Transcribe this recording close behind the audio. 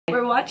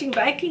We're watching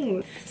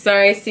Vikings.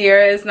 Sorry,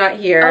 Sierra is not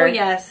here. Oh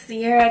yes,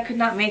 Sierra could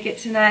not make it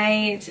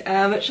tonight,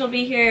 but she'll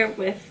be here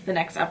with the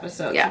next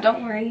episode. Yeah. So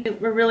don't worry.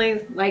 We're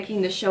really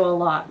liking the show a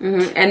lot.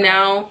 And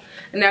now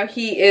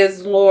he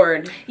is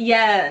Lord.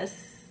 Yes.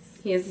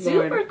 He is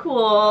Lord. Super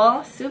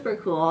cool. Super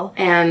cool.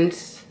 And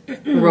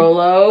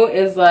Rolo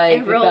is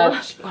like Rolo.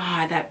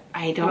 I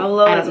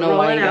don't know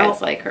why you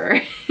guys like her.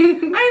 I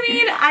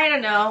mean, I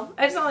don't know.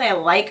 It's not like I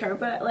like her,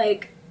 but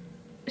like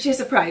she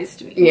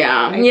surprised me.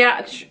 Yeah. Like,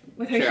 Yeah.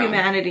 With her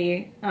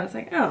humanity, I was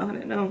like, oh, I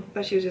didn't know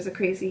that she was just a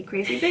crazy,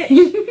 crazy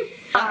bitch.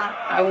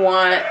 I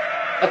want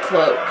a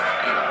cloak.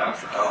 I know.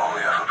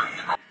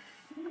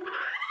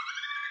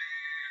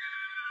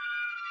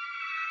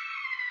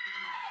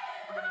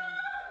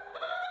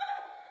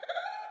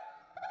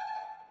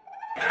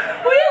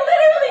 We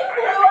literally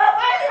flew up.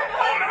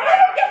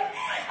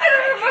 I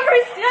don't remember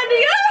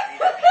standing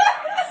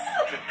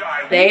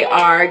up. They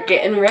are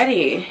getting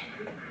ready.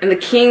 And the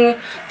king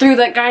threw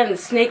that guy in the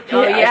snake pit.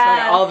 Oh,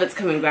 yes. All of it's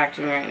coming back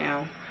to me right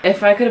now.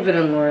 If I could have been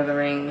in Lord of the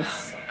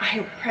Rings.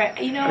 You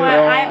know what?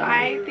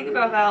 I think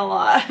about that a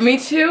lot. Me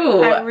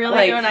too. I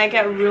really do, and I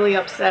get really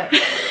upset.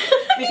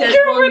 Because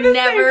we'll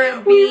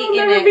never We'll be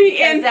never in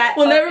be it. in that.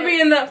 We'll never be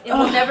in that. It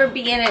will never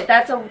be in it.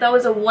 That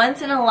was a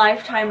once in a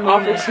lifetime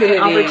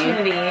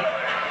opportunity.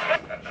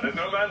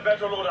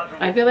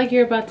 I feel like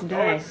you're about to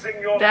die.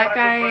 That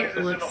guy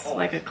looks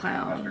like a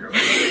clown.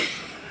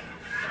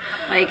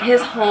 Like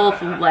his whole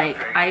damn.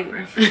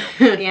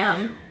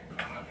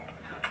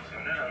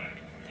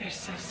 They're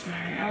so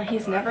smart. Oh,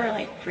 he's never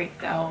like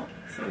freaked out.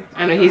 So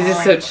I know, he's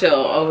just so chill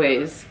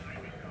always.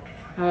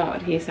 I want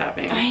what he's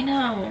having. I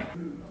know.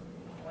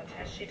 What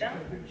has she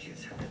done?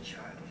 She's had a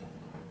child.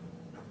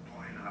 A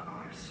boy in her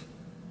arms.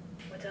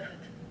 What of it?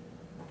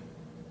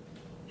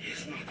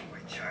 He's not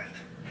my child.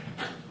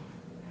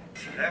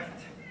 She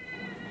left,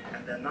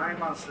 and then 9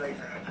 months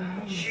later,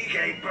 she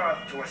gave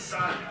birth to a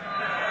son.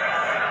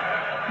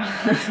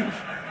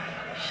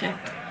 Shit.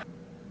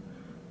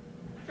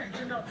 I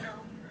do not know,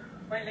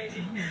 my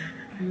lady.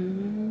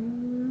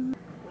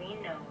 We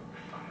know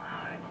from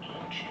our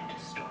ancient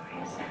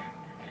stories that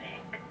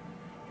Vic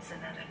is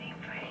another name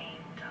for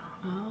Heimdall.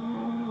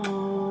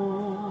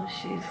 Oh,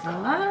 she's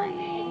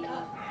lying.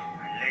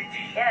 My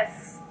lady.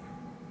 Yes,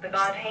 the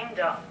god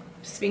Heimdall.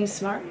 Just being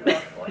smart. You are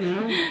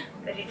fortunate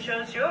that he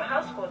chose your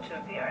household to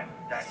appear.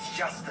 That's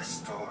just a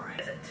story.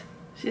 Is it?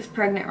 She's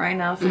pregnant right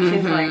now, so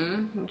she's like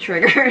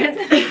triggered.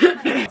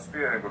 Must be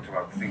able to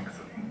outthink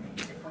them.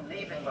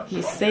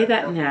 You say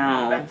that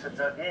now.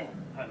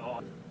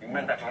 You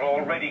meant that you're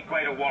already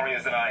greater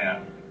warriors than I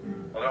am.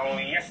 Although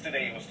only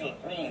yesterday you were still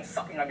green,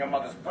 sucking on your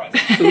mother's breast.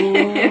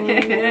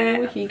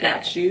 Ooh, he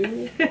got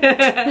you. I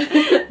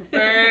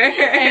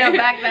know,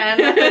 back then,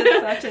 that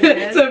was such a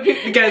hit. So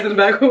the guys in the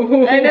back.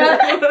 I know.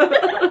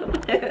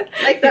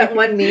 Like that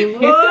one meme.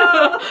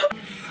 Whoa.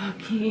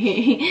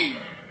 Fucking.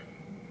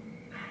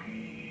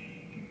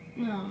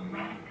 No.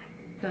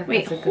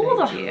 Wait, hold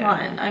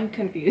on. I'm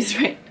confused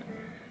right now.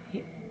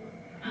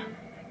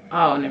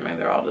 Oh, never mind.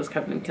 They're all just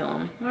coming to kill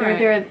him.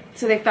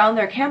 So they found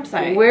their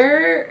campsite.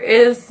 Where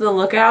is the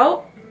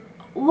lookout?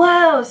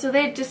 Whoa, so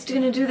they're just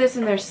gonna do this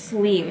in their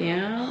sleep.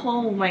 Yeah.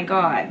 Oh my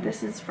god,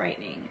 this is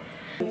frightening.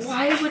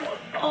 Why would...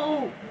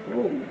 Oh.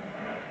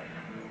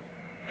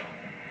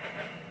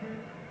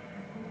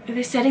 Are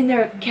they setting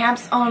their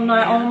camps on...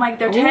 Oh my...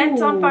 Their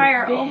tents on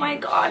fire. Oh my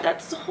god,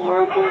 that's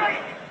horrible. Oh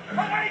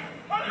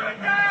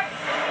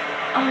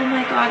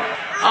my god.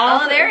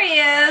 Oh, there he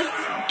is.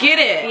 Get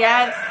it.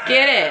 Yes.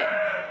 Get it.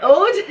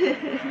 Oh,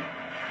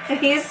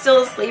 he's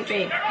still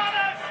sleeping.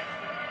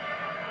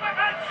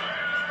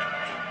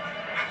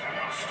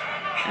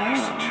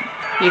 Oh.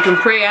 You can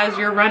pray as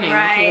you're running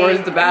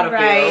towards the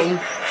battlefield.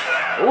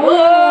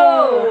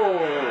 Whoa!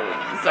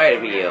 Sorry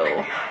to be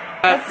you.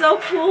 That's so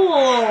cool.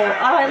 Oh,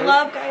 I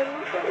love guys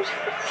with bows.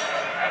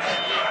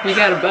 You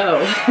got a bow.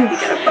 You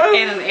got a bow.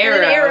 And an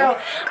arrow.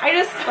 I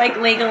just like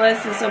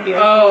Legolas is so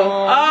beautiful.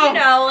 Oh, you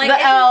know, like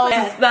the elves.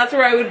 Like, that's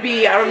where I would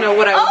be. I don't know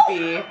what I would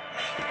be.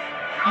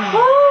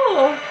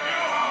 Oh,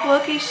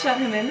 Loki shut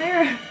him in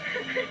there.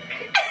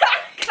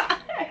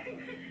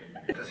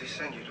 Does he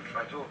send you to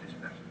fight all these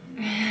battles?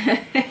 In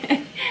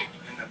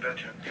the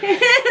bedroom.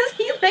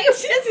 He like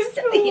just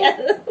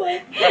yes.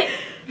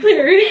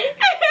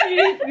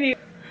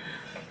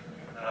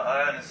 The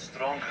iron is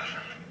stronger.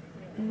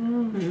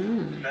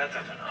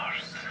 Better than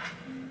ours.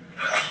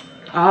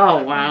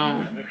 Oh,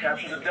 wow. We've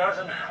captured a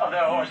dozen of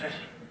their horses.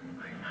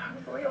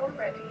 We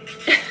already.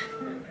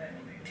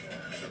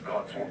 The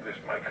gods won't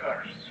lift my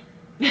curse.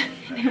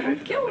 They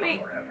won't kill me.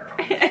 Forever.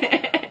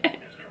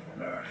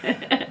 Miserable earth.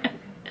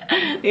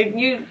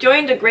 You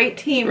joined a great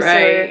team,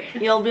 Right. sir.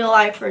 You'll be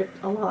alive for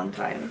a long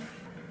time.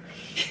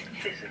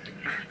 This is the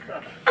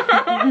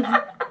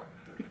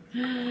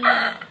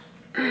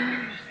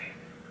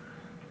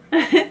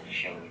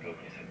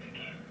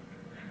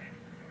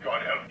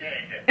God help me.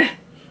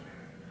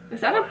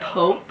 Is that a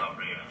pope?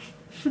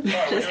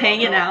 Just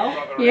hanging out?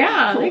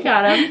 Yeah, they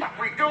got him.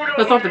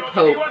 That's not the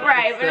Pope.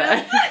 Right, It's,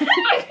 but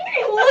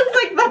he looks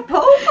like the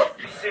pope.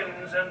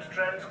 Sins sins and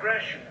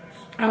transgressions.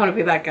 I want to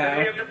be that We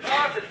guy. have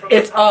departed from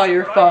It's the all path of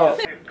your fault.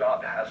 righteousness. If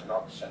God has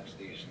not sent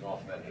these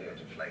Northmen here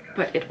to flake us,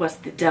 But it was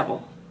the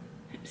devil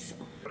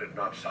himself. would it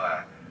not,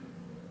 sire,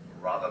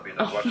 rather be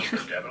the work of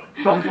the devil?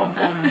 Bum, bum,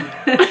 bum.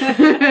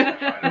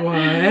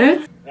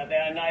 What? That they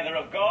are neither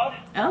of God,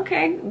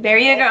 Okay, there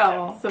you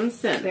go. Some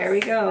sense. There we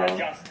go.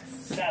 just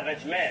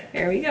savage men.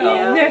 There we go.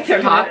 Yeah.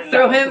 They're Hot gonna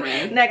throw him.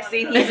 man. Next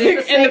scene, he's in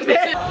the same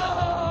bed.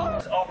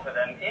 Offer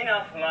them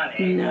enough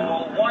money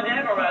No. or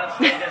whatever else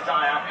they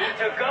desire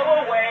to go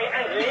away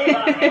and leave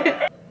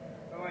us.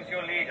 Who is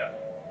your leader?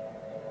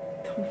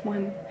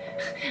 One.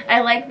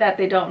 I like that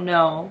they don't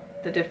know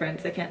the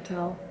difference. They can't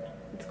tell.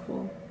 It's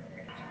cool.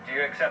 Do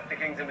you accept the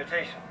king's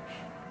invitation?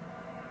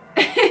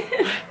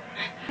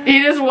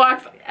 He just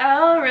walks.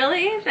 Oh,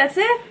 really? That's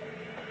it?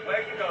 Where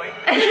are you going?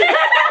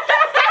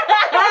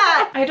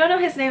 I don't know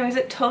his name. Is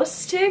it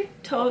Toastig?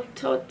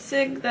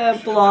 Toastig, the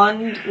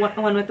blonde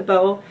one with the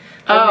bow.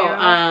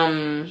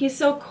 Oh, He's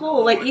so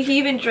cool. Like he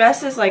even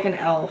dresses like an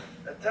elf.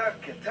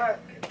 Attack, attack,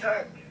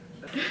 attack.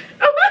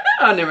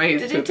 Oh, never mind.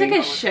 He's Did he pooping.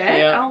 take a shit?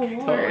 Yeah, Oh, Lord.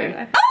 totally.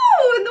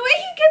 Oh, and the way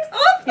he gets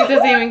off. He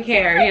doesn't even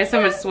care. He has so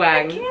much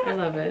swag. can't. I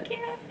love it.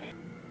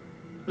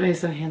 Oh, he's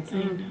so handsome.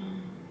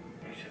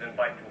 You should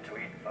invite them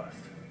to eat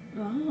first.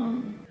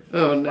 Oh.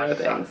 Oh, no,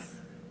 thanks.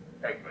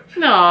 Egbert.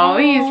 No,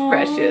 he's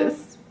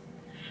precious.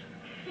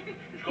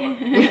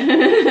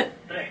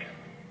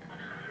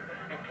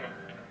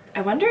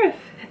 I wonder if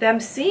them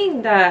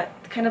seeing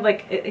that kind of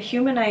like it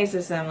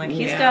humanizes them. Like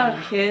he's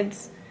got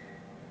kids,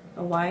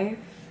 a wife.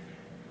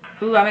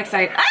 Ooh, I'm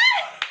excited.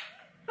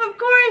 Ah! Of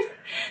course.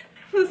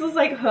 This is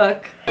like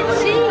Hook.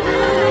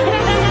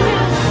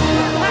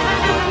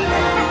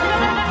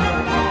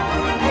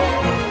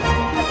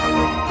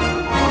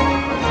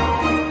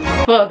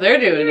 Well, they're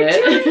doing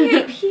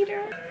it.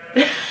 Peter.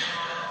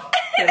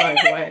 They're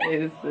like, what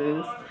is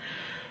this?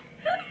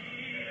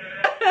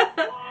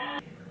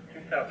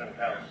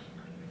 £2,000.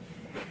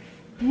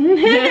 I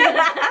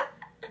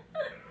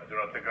do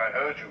not think I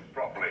heard you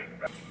properly.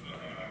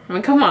 I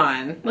mean, come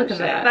on. Look at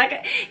that. That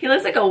guy, he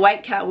looks like a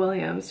white Cat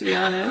Williams, to be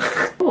honest.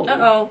 Oh.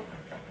 Uh-oh.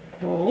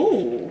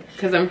 Oh.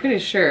 Because I'm pretty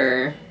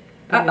sure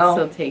I can Uh-oh.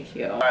 still take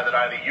you. That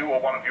either you or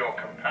one of your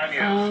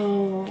companions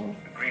Oh.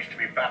 agrees to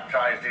be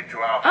baptized into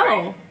our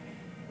Oh.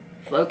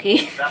 Floki.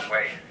 faith. That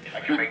way,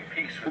 I can make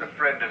peace with a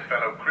friend and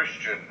fellow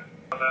Christian.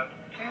 I,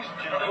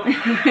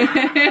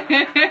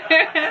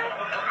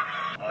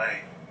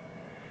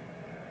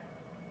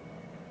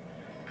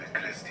 the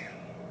Christian.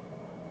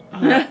 Oh,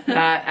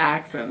 that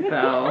accent,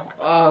 though.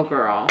 Oh,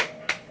 girl.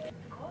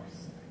 Of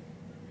course.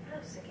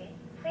 Hello, Siggy.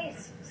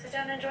 Please, sit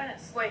down and join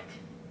us. Wait.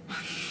 Our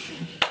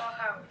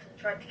Harold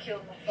tried to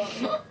kill my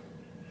father.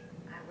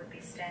 I would be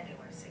standing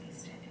where Siggy's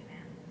standing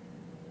now.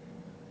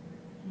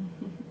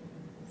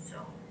 So,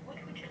 what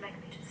would you like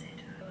me to say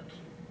to her?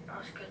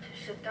 Ask her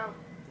to sit down.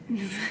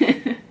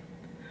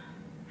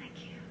 Thank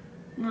you.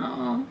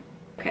 Oh.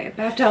 Okay,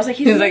 bath. I was like,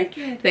 He's like,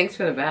 naked. thanks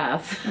for the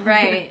bath.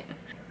 Right.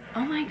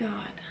 Oh my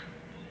god.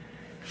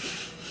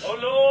 O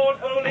Lord,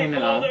 Holy I know,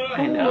 Father,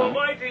 I know.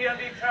 Almighty and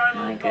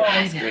eternal My God,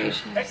 goodness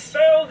gracious.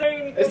 expel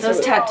them Those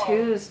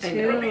tattoos,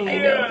 too. from the I know.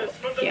 ears,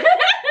 from the Yeah.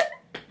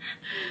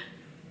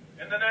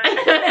 in the name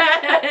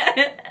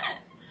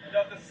and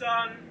of the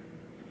Son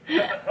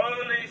and of the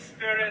Holy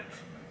Spirit.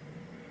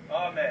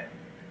 Amen.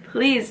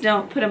 Please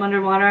don't put him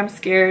underwater. I'm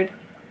scared.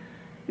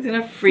 He's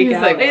gonna freak He's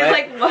out. like, He's what?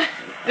 like, what?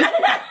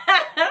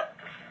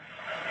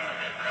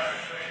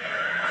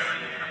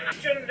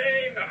 Christian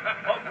name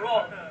of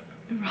Roth.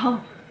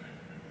 Bro.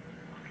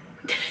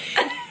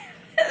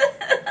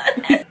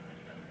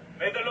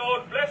 May the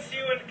Lord bless you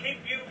and keep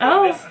you from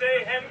Oh, this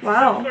day hence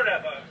wow. and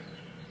forever.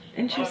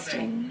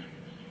 Interesting.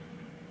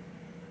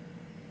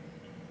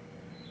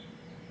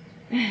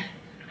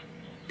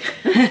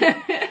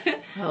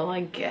 Well,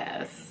 I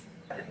guess.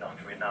 I did not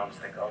renounce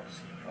the gods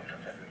in front of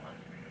everyone.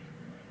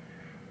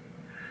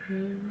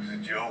 It was a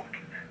joke.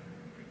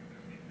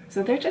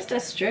 So they're just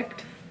as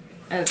strict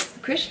as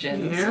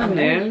Christians. Yeah,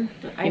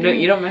 I mean, dude.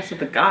 You don't mess with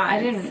the gods. I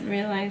didn't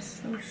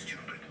realize.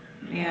 Stupid.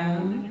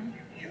 Yeah.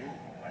 You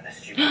are the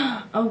stupid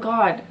Oh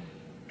God.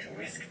 to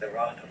risk the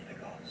wrath of the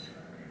gods.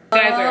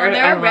 Guys are I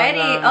They're love ready.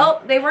 them.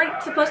 Oh, they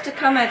weren't supposed to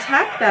come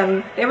attack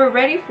them. They were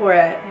ready for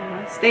it.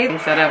 They.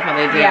 Set up how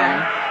they do.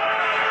 Yeah.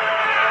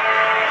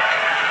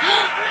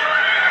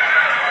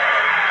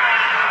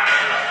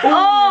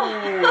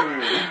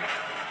 Oh.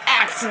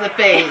 Axe to the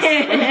face.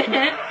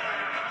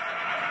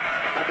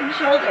 Fucking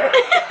shoulder.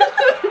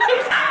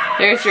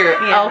 There's your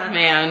Yeah. elf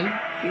man.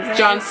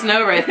 Jon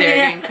Snow right there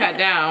getting cut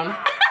down.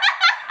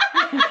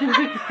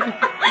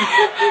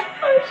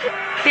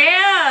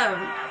 Damn.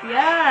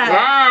 Yeah.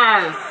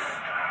 Yes.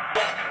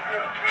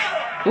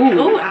 Ooh,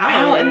 Ooh,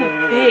 ow, in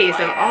the face.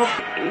 And all.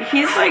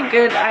 He's like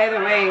good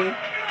either way.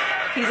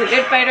 He's a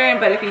good fighter,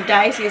 but if he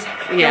dies, he'll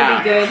Yeah.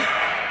 be good.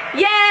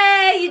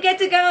 Yay! You get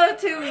to go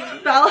to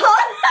Valhalla.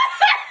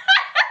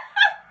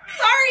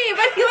 Sorry,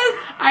 but he was.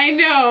 I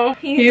know.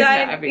 He He's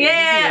died. happy.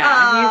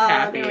 Yeah. he's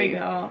happy. There we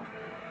go.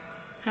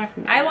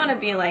 Happy I want to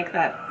be like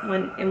that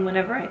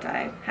whenever I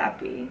die.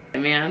 Happy.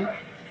 man.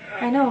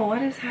 I know,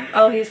 what is happening?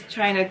 Oh, he's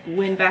trying to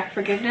win back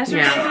forgiveness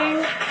or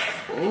something?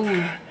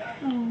 Ooh.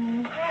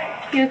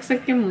 Oh. He looks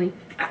like Gimli.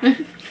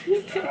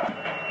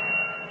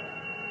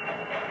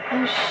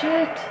 Oh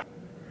shit.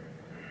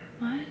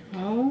 What?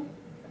 Oh.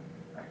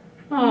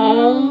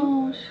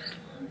 Oh. Oh.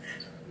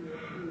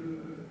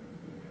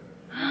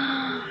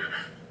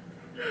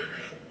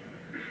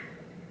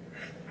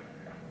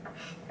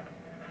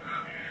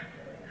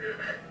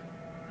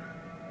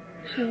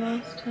 She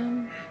lost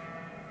him.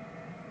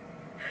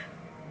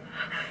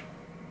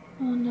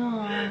 Oh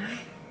no.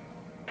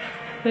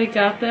 They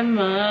got the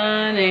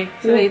money.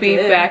 So We'll they be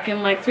did. back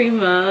in like 3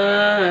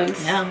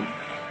 months. Damn.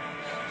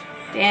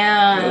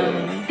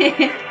 Damn.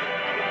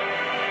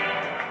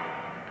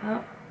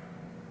 Oh.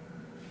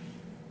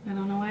 I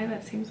don't know why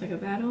that seems like a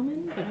bad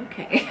omen, but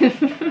okay.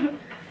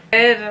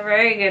 It's a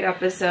very good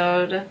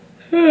episode.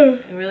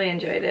 I really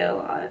enjoyed it a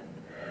lot.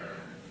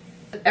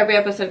 Every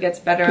episode gets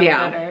better and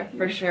better,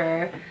 for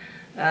sure.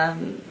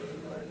 I'm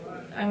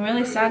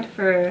really sad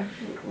for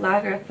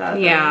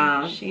Lagertha.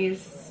 Yeah.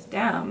 She's,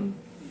 damn.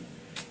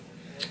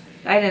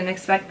 I didn't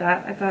expect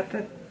that. I thought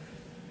that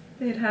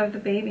they'd have the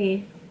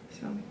baby,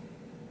 so.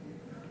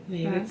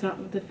 Maybe it's not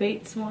what the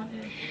fates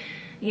wanted.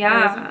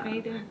 Yeah.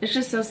 It's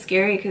just so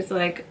scary because,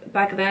 like,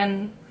 back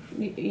then,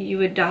 you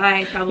would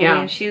die probably,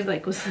 and she's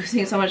like was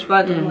losing so much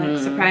blood, and I'm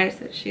like surprised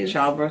that she's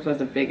childbirth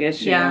was a big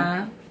issue.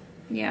 Yeah,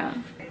 yeah.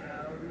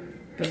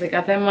 But they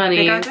got their money.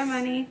 They got their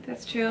money.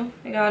 That's true.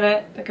 They got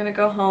it. They're gonna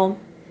go home,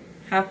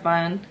 have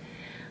fun,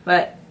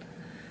 but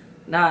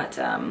not.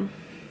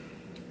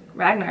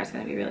 Ragnar's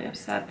gonna be really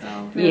upset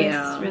though.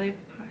 Yeah, it's really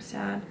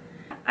sad.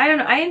 I don't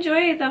know. I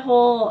enjoy the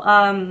whole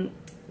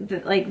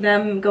like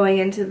them going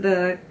into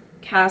the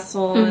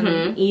castle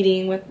and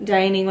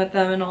dining with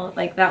them and all,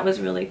 like that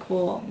was really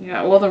cool.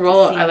 Yeah, well the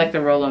Rolo, I like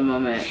the Rolo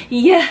moment.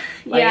 Yeah,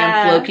 like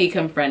and Floki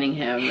confronting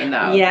him, and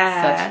that was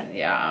such,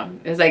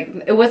 it was like,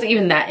 it wasn't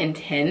even that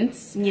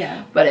intense.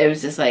 Yeah. But it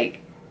was just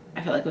like,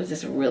 I felt like it was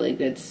just a really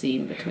good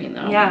scene between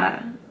them.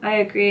 Yeah, I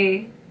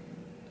agree.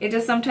 It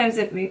just sometimes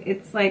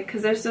it's like,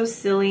 because they're so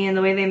silly in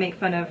the way they make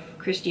fun of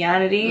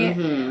Christianity.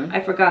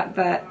 I forgot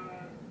that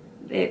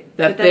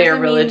their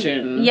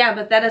religion. Yeah,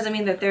 but that doesn't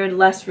mean that they're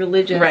less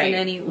religious in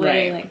any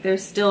way. Like they're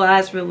still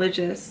as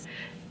religious.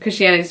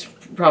 Christianity's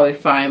probably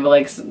fine, but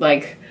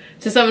like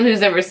to someone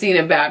who's never seen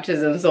a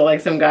baptism, so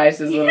like some guy's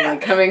just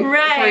like coming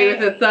free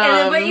with a thumb,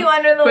 and then put you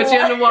under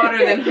the water,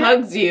 then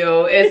hugs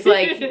you. It's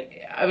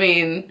like, I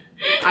mean,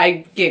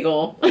 I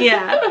giggle.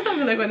 Yeah,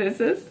 I'm like, what is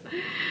this?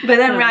 But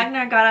then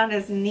Ragnar got on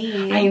his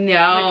knee. I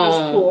know, which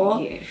was cool.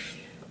 Yeah.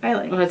 I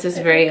like. Well, it's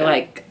just very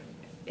like,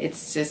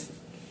 it's just.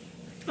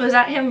 Was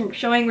that him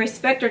showing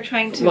respect or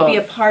trying to be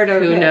a part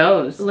of who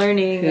knows?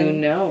 Learning? Who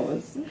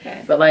knows?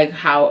 Okay. But like,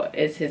 how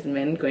is his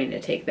men going to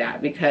take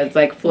that? Because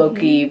like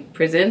Floki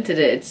presented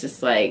it, it's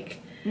just like,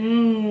 you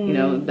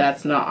know,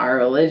 that's not our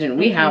religion.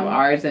 We have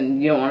ours,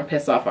 and you don't want to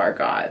piss off our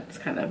gods,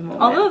 kind of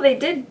moment. Although they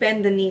did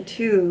bend the knee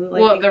too.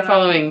 Like well, they're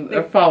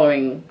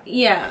following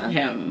yeah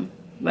him.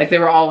 Like they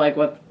were all like,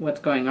 what's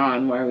going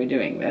on? Why are we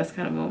doing this?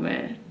 Kind of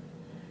moment.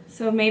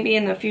 So maybe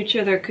in the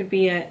future there could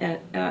be a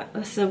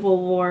civil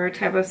war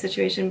type of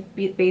situation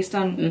based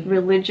on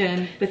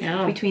religion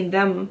between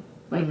them.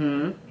 Like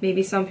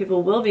maybe some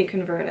people will be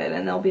converted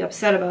and they'll be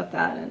upset about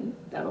that, and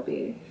that'll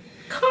be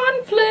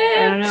conflict.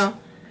 I don't know.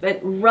 But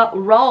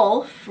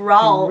Rolf.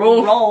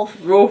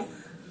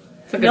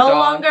 It's like no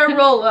longer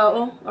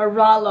Rollo or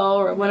Rollo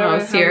or whatever. Oh,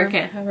 Sierra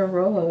can't have a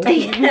Rollo.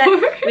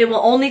 We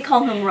will only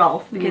call him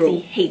Rolf because he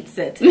hates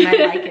it, and I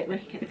like it when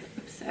he gets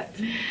upset.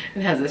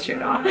 And has his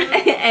shirt off.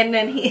 And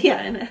then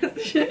and has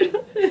the shirt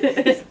off.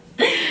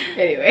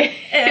 Anyway.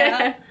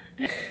 Yeah.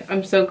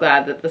 I'm so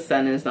glad that the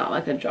son is not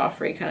like a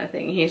Joffrey kind of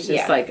thing. He's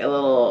just like a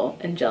little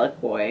angelic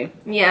boy.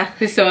 Yeah.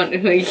 He's so,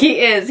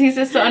 he's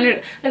just so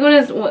under,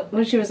 like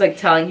when she was like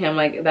telling him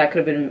like that could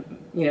have been,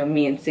 you know,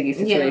 me and Siggy's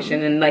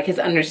situation, and like his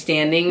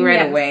understanding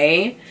right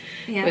away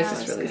was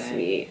just really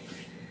sweet.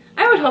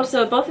 I would hope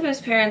so. Both of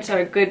his parents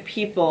are good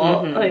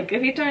people. Like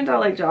if he turns out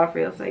like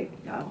Joffrey, it's like,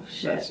 oh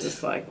shit. It's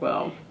just like,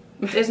 well,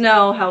 there's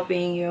no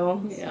helping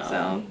you. Yeah.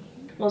 So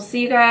we'll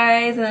see you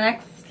guys in the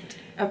next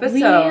episode.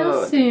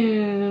 Real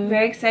soon.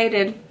 Very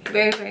excited.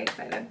 Very, very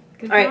excited.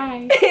 Goodbye. All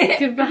right.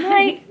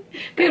 Goodbye.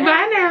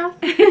 Goodbye now.